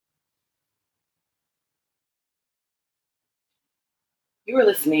You are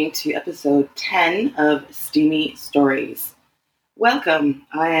listening to episode 10 of Steamy Stories. Welcome.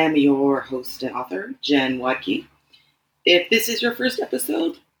 I am your host and author, Jen Wadke. If this is your first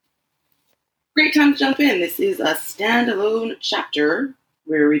episode, great time to jump in. This is a standalone chapter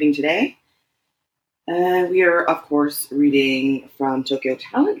we're reading today. We are, of course, reading from Tokyo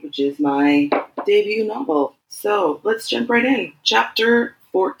Talent, which is my debut novel. So let's jump right in. Chapter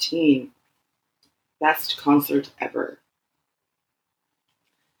 14, Best Concert Ever.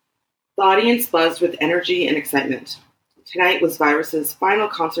 The audience buzzed with energy and excitement. Tonight was Virus's final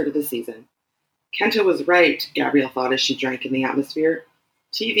concert of the season. Kenta was right, Gabrielle thought as she drank in the atmosphere.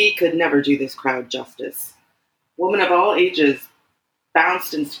 TV could never do this crowd justice. Women of all ages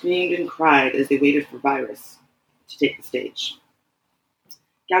bounced and screamed and cried as they waited for Virus to take the stage.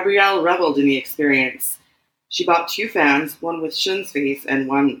 Gabrielle reveled in the experience. She bought 2 fans, one with Shun's face and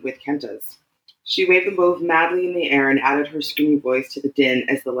one with Kenta's. She waved them both madly in the air and added her screaming voice to the din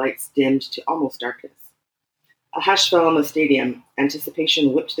as the lights dimmed to almost darkness. A hush fell on the stadium.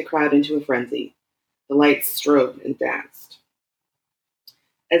 Anticipation whipped the crowd into a frenzy. The lights strobed and danced.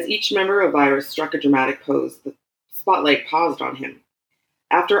 As each member of Virus struck a dramatic pose, the spotlight paused on him.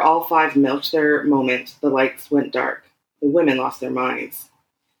 After all 5 milked their moment, the lights went dark. The women lost their minds.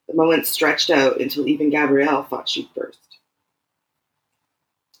 The moment stretched out until even Gabrielle thought she'd burst.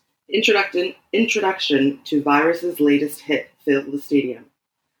 The introduction to Virus's latest hit filled the stadium.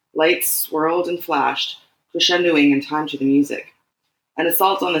 Lights swirled and flashed, crescendoing in time to the music. An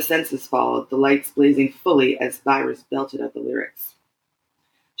assault on the senses followed, the lights blazing fully as Virus belted out the lyrics.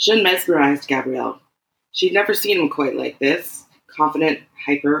 Shun mesmerized Gabrielle. She'd never seen him quite like this. Confident,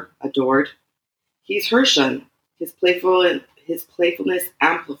 hyper, adored. He's her Shun, his playfulness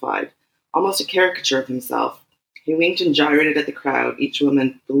amplified, almost a caricature of himself. He winked and gyrated at the crowd, each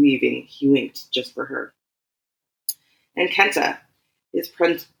woman believing he winked just for her. And Kenta, his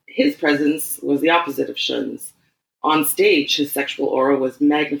presence was the opposite of Shun's. On stage, his sexual aura was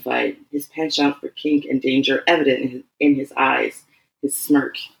magnified, his penchant for kink and danger evident in his eyes, his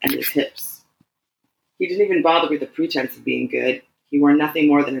smirk, and his hips. He didn't even bother with the pretense of being good. He wore nothing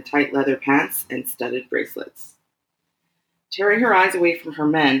more than a tight leather pants and studded bracelets. Tearing her eyes away from her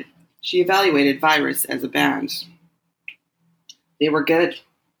men, she evaluated Virus as a band. They were good.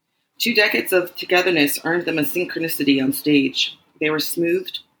 2 decades of togetherness earned them a synchronicity on stage. They were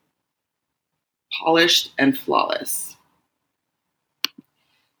smoothed, polished, and flawless.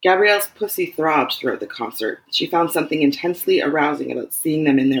 Gabrielle's pussy throbbed throughout the concert. She found something intensely arousing about seeing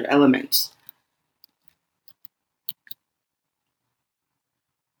them in their element.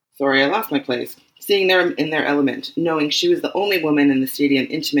 Sorry, I lost my place. Seeing them in their element, knowing she was the only woman in the stadium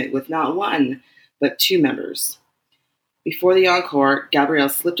intimate with not 1, but 2 members. Before the encore, Gabrielle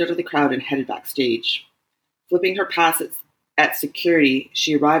slipped out of the crowd and headed backstage. Flipping her pass at security,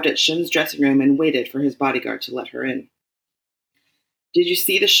 she arrived at Shun's dressing room and waited for his bodyguard to let her in. Did you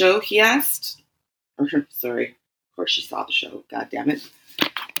see the show? He asked. Sorry, of course she saw the show, God damn it.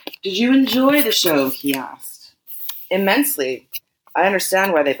 Did you enjoy the show? He asked. Immensely. I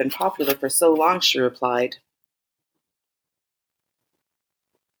understand why they've been popular for so long, she replied.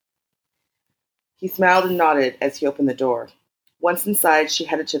 He smiled and nodded as he opened the door. Once inside, she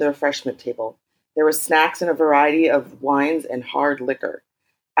headed to the refreshment table. There were snacks and a variety of wines and hard liquor.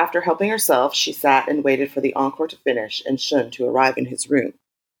 After helping herself, she sat and waited for the encore to finish and Shun to arrive in his room.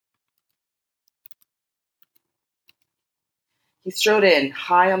 He strode in,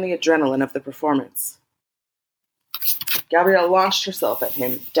 high on the adrenaline of the performance. Gabrielle launched herself at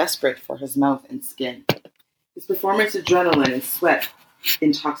him, desperate for his mouth and skin. His performance adrenaline and sweat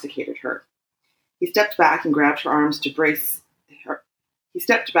intoxicated her. He stepped back and grabbed her arms to brace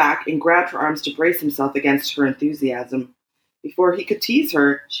himself against her enthusiasm. Before he could tease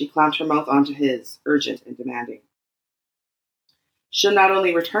her, she clamped her mouth onto his, urgent and demanding. Shun not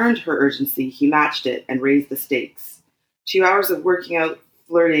only returned her urgency, he matched it and raised the stakes. 2 hours of working out,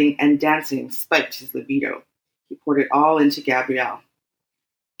 flirting, and dancing spiked his libido. He poured it all into Gabrielle.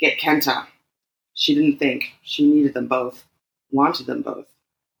 Get Kenta. She didn't think. She needed them both. Wanted them both.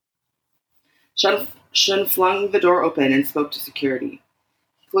 Shun flung the door open and spoke to security.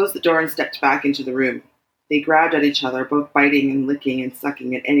 He closed the door and stepped back into the room. They grabbed at each other, both biting and licking and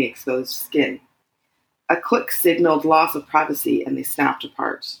sucking at any exposed skin. A click signaled loss of privacy, and they snapped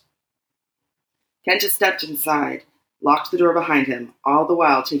apart. Kenta stepped inside, locked the door behind him, all the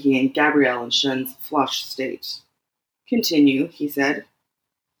while taking in Gabrielle and Shun's flushed state. Continue, he said.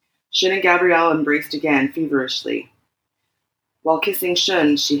 Shun and Gabrielle embraced again feverishly. While kissing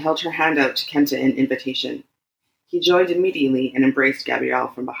Shun, she held her hand out to Kenta in invitation. He joined immediately and embraced Gabrielle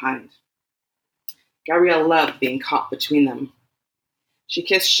from behind. Gabrielle loved being caught between them. She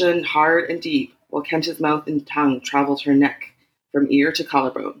kissed Shun hard and deep, while Kenta's mouth and tongue traveled her neck from ear to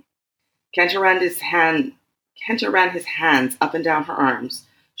collarbone. Kenta ran his hands up and down her arms.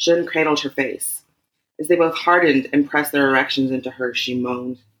 Shun cradled her face. As they both hardened and pressed their erections into her, she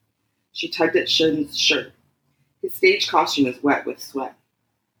moaned. She tugged at Shun's shirt. His stage costume was wet with sweat.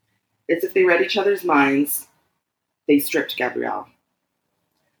 As if they read each other's minds, they stripped Gabrielle.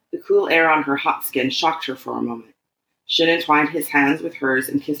 The cool air on her hot skin shocked her for a moment. Shun entwined his hands with hers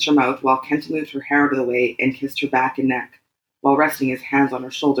and kissed her mouth while Kenta moved her hair out of the way and kissed her back and neck, while resting his hands on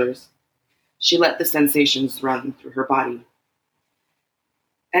her shoulders. She let the sensations run through her body.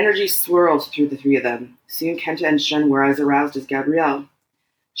 Energy swirled through the three of them. Soon Kenta and Shun were as aroused as Gabrielle.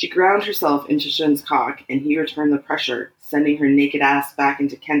 She ground herself into Shun's cock, and he returned the pressure, sending her naked ass back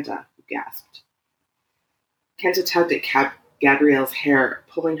into Kenta, who gasped. Kenta tugged at Gabrielle's hair,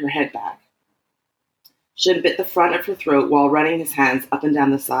 pulling her head back. Shun bit the front of her throat while running his hands up and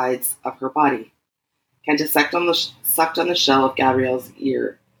down the sides of her body. Kenta sucked on the shell of Gabrielle's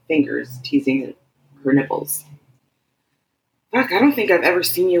ear, fingers teasing her nipples. Fuck, I don't think I've ever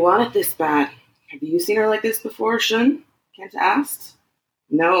seen you on it this bad. Have you seen her like this before, Shun? Kenta asked.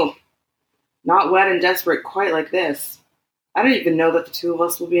 No, not wet and desperate quite like this. I don't even know that the two of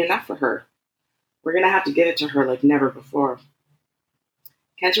us will be enough for her. We're going to have to give it to her like never before.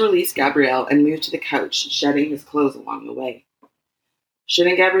 Kenta released Gabrielle and moved to the couch, shedding his clothes along the way. Shun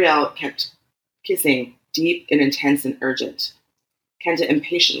and Gabrielle kept kissing, deep and intense and urgent. Kenta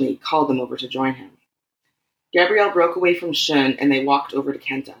impatiently called them over to join him. Gabrielle broke away from Shun and they walked over to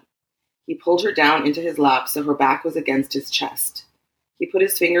Kenta. He pulled her down into his lap so her back was against his chest. He put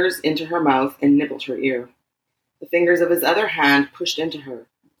his fingers into her mouth and nibbled her ear. The fingers of his other hand pushed into her.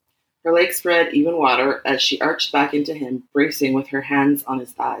 Her legs spread even wider as she arched back into him, bracing with her hands on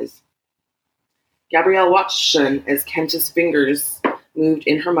his thighs. Gabrielle watched Shun as Kenta's fingers moved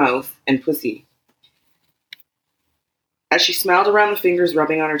in her mouth and pussy. As she smiled around the fingers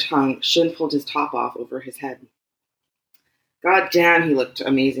rubbing on her tongue, Shun pulled his top off over his head. God damn, he looked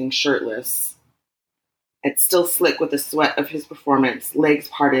amazing shirtless. And still slick with the sweat of his performance, legs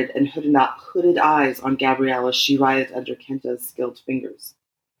parted and hooded eyes on Gabrielle as she writhed under Kenta's skilled fingers.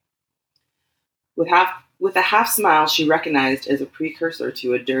 With a half smile she recognized as a precursor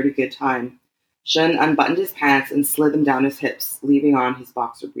to a dirty good time, Shun unbuttoned his pants and slid them down his hips, leaving on his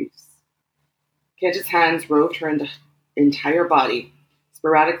boxer briefs. Kenta's hands roved her entire body,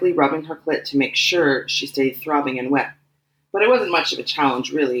 sporadically rubbing her clit to make sure she stayed throbbing and wet. But it wasn't much of a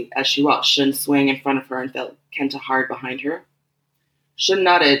challenge, really, as she watched Shun swing in front of her and felt Kenta hard behind her. Shun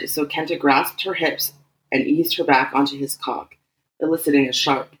nodded, so Kenta grasped her hips and eased her back onto his cock, eliciting a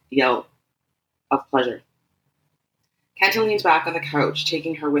sharp yell of pleasure. Kenta leaned back on the couch,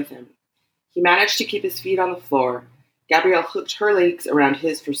 taking her with him. He managed to keep his feet on the floor. Gabrielle hooked her legs around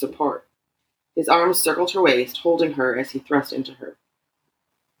his for support. His arms circled her waist, holding her as he thrust into her.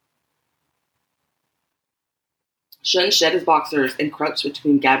 Shun shed his boxers and crouched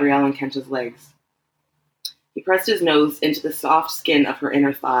between Gabrielle and Kenta's legs. He pressed his nose into the soft skin of her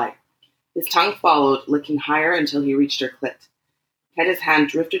inner thigh. His tongue followed, licking higher until he reached her clit. Kenta's hand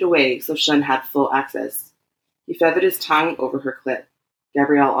drifted away so Shun had full access. He feathered his tongue over her clit.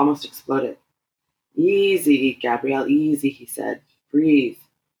 Gabrielle almost exploded. Easy, Gabrielle, easy, he said. Breathe.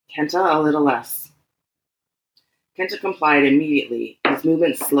 Kenta, a little less. Kenta complied immediately, his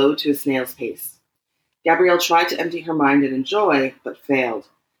movements slowed to a snail's pace. Gabrielle tried to empty her mind and enjoy, but failed.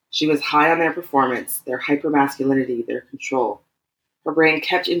 She was high on their performance, their hypermasculinity, their control. Her brain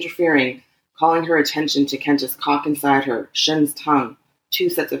kept interfering, calling her attention to Kenta's cock inside her, Shun's tongue, 2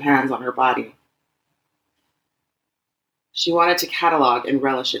 sets of hands on her body. She wanted to catalog and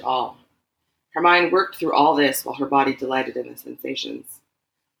relish it all. Her mind worked through all this while her body delighted in the sensations.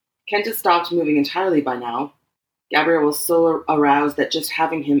 Kenta stopped moving entirely by now. Gabrielle was so aroused that just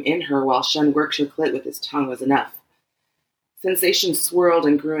having him in her while Shun worked her clit with his tongue was enough. Sensation swirled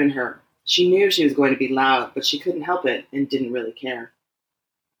and grew in her. She knew she was going to be loud, but she couldn't help it and didn't really care.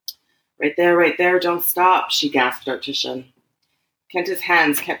 Right there, don't stop, she gasped out to Shun. Kenta's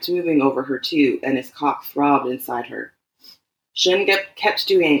hands kept moving over her too, and his cock throbbed inside her. Shun kept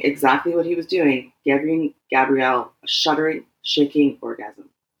doing exactly what he was doing, giving Gabrielle a shuddering, shaking orgasm.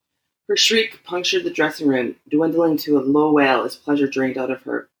 Her shriek punctured the dressing room, dwindling to a low wail as pleasure drained out of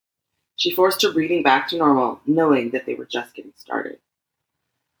her. She forced her breathing back to normal, knowing that they were just getting started.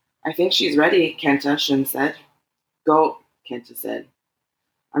 I think she's ready, Kenta, Shun said. Go, Kenta said.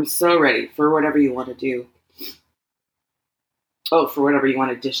 I'm so ready for whatever you want to do. Oh, for whatever you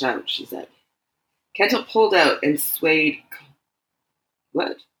want to dish out, she said. Kenta pulled out and swayed.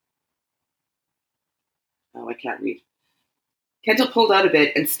 What? Oh, I can't read. Kenta pulled out a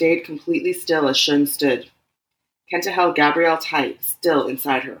bit and stayed completely still as Shun stood. Kenta held Gabrielle tight, still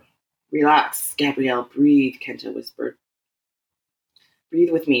inside her. Relax, Gabrielle, breathe, Kenta whispered.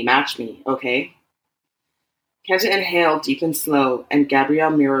 Breathe with me, match me, okay? Kenta inhaled deep and slow, and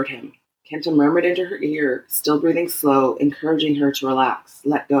Gabrielle mirrored him. Kenta murmured into her ear, still breathing slow, encouraging her to relax,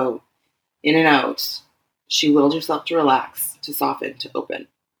 let go. In and out. She willed herself to relax, to soften, to open.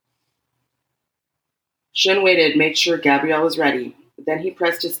 Shun waited, made sure Gabrielle was ready. Then he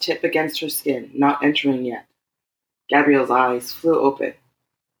pressed his tip against her skin, not entering yet. Gabrielle's eyes flew open.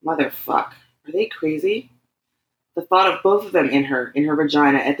 Motherfuck. Are they crazy? The thought of both of them in her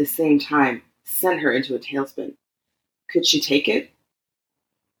vagina at the same time, sent her into a tailspin. Could she take it?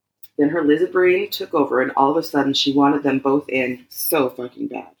 Then her lizard brain took over, and all of a sudden she wanted them both in so fucking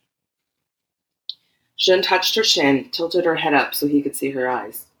bad. Shun touched her chin, tilted her head up so he could see her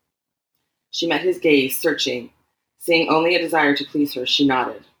eyes. She met his gaze, searching. Seeing only a desire to please her, she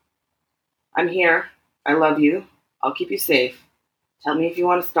nodded. I'm here. I love you. I'll keep you safe. Tell me if you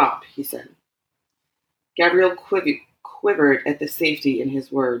want to stop, he said. Gabrielle quivered at the safety in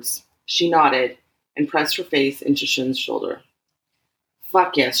his words. She nodded and pressed her face into Shun's shoulder.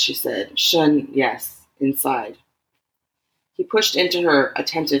 Fuck yes, she said. Shun, yes, inside. He pushed into her,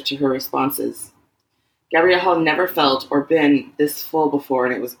 attentive to her responses. Gabrielle had never felt or been this full before,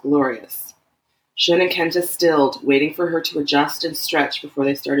 and it was glorious. Shun and Kenta stilled, waiting for her to adjust and stretch before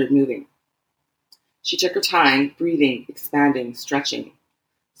they started moving. She took her time, breathing, expanding, stretching.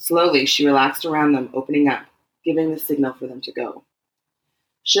 Slowly, she relaxed around them, opening up, giving the signal for them to go.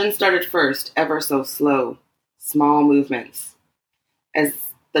 Shun started first, ever so slow, small movements. As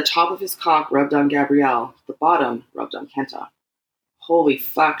the top of his cock rubbed on Gabrielle, the bottom rubbed on Kenta. Holy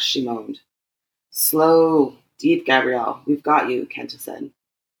fuck, she moaned. Slow, deep, Gabrielle. We've got you, Kenta said.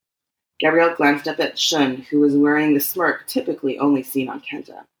 Gabrielle glanced up at Shun, who was wearing the smirk typically only seen on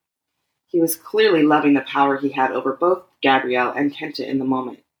Kenta. He was clearly loving the power he had over both Gabrielle and Kenta in the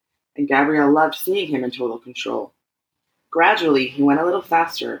moment, and Gabrielle loved seeing him in total control. Gradually, he went a little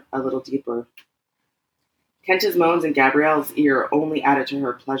faster, a little deeper. Kenta's moans in Gabrielle's ear only added to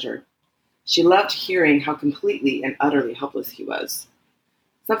her pleasure. She loved hearing how completely and utterly helpless he was.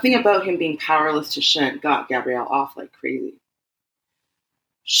 Something about him being powerless to Shun got Gabrielle off like crazy.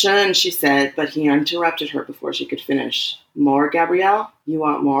 Shun, she said, but he interrupted her before she could finish. More, Gabrielle? You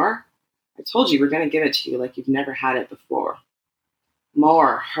want more? I told you we're going to give it to you like you've never had it before.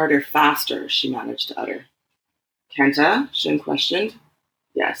 More, harder, faster, she managed to utter. Kenta? Shun questioned.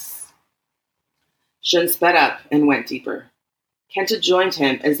 Yes. Shun sped up and went deeper. Kenta joined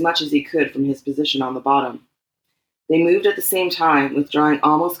him as much as he could from his position on the bottom. They moved at the same time, withdrawing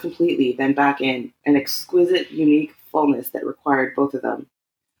almost completely, then back in, an exquisite, unique fullness that required both of them.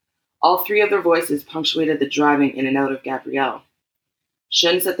 All three of their voices punctuated the driving in and out of Gabrielle.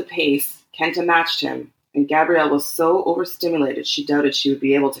 Shun set the pace, Kenta matched him, and Gabrielle was so overstimulated she doubted she would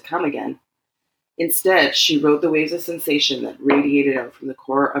be able to come again. Instead, she rode the waves of sensation that radiated out from the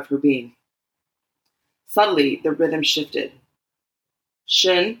core of her being. Subtly, the rhythm shifted.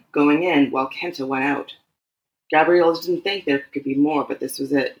 Shun going in while Kenta went out. Gabrielle didn't think there could be more, but this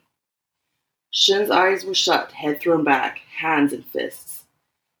was it. Shun's eyes were shut, head thrown back, hands in fists.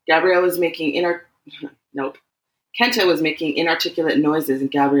 Kenta was making inarticulate noises in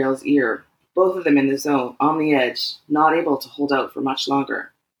Gabrielle's ear, both of them in the zone, on the edge, not able to hold out for much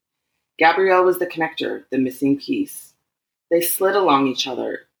longer. Gabrielle was the connector, the missing piece. They slid along each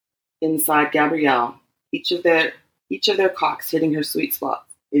other, inside Gabrielle, each of their cocks hitting her sweet spot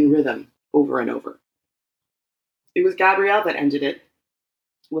in rhythm, over and over. It was Gabrielle that ended it,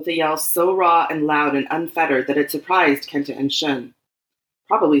 with a yell so raw and loud and unfettered that it surprised Kenta and Shun.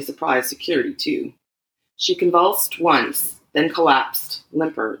 Probably surprised security, too. She convulsed once, then collapsed,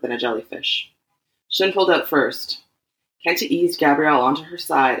 limper than a jellyfish. Shun pulled out first. Kenta eased Gabrielle onto her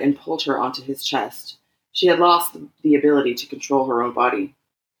side and pulled her onto his chest. She had lost the ability to control her own body.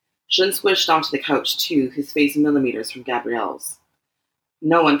 Shun squished onto the couch, too, his face millimeters from Gabrielle's.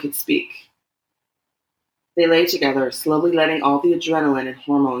 No one could speak. They lay together, slowly letting all the adrenaline and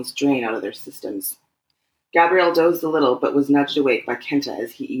hormones drain out of their systems. Gabrielle dozed a little, but was nudged awake by Kenta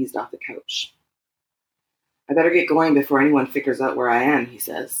as he eased off the couch. I better get going before anyone figures out where I am, he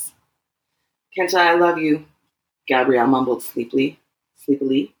says. Kenta, I love you, Gabrielle mumbled sleepily.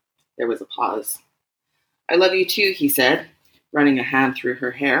 There was a pause. I love you too, he said, running a hand through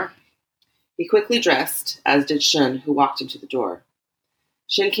her hair. He quickly dressed, as did Shun, who walked him to the door.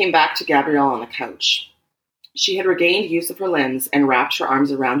 Shun came back to Gabrielle on the couch. She had regained use of her limbs and wrapped her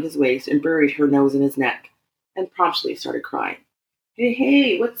arms around his waist and buried her nose in his neck, and promptly started crying.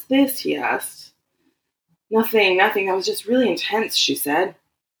 Hey, what's this? He asked. Nothing. That was just really intense, she said.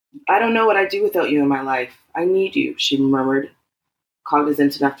 I don't know what I'd do without you in my life. I need you, she murmured,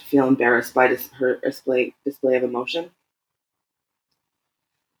 cognizant enough to feel embarrassed by her display of emotion.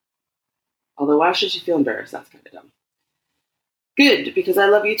 Although, why should she feel embarrassed? That's kind of dumb. Good, because I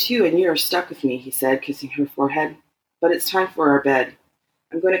love you too, and you're stuck with me, he said, kissing her forehead. But it's time for our bed.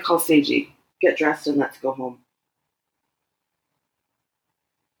 I'm going to call Seiji. Get dressed and let's go home.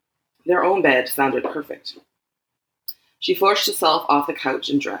 Their own bed sounded perfect. She forced herself off the couch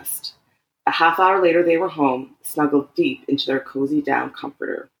and dressed. A half hour later, they were home, snuggled deep into their cozy down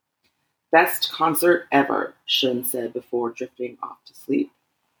comforter. Best concert ever, Shun said before drifting off to sleep.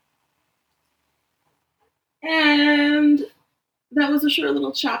 And that was a short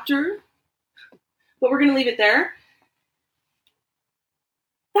little chapter, but we're going to leave it there.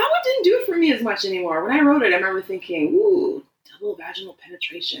 That one didn't do it for me as much anymore. When I wrote it, I remember thinking, ooh, double vaginal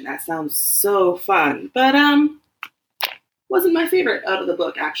penetration. That sounds so fun. But wasn't my favorite out of the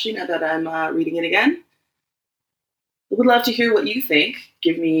book, actually, now that I'm reading it again. I would love to hear what you think.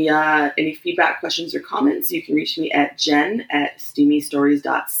 Give me any feedback, questions, or comments. You can reach me at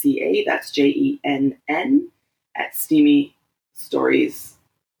jen@steamystories.ca. That's JENN at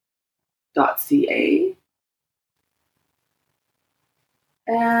steamystories.ca.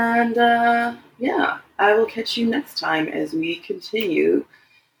 And I will catch you next time as we continue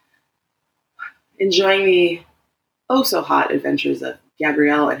enjoying the so hot adventures of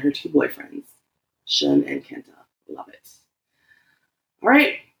Gabrielle and her two boyfriends, Shun and Kenta. Love it. All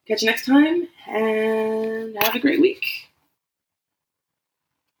right, catch you next time and have a great week.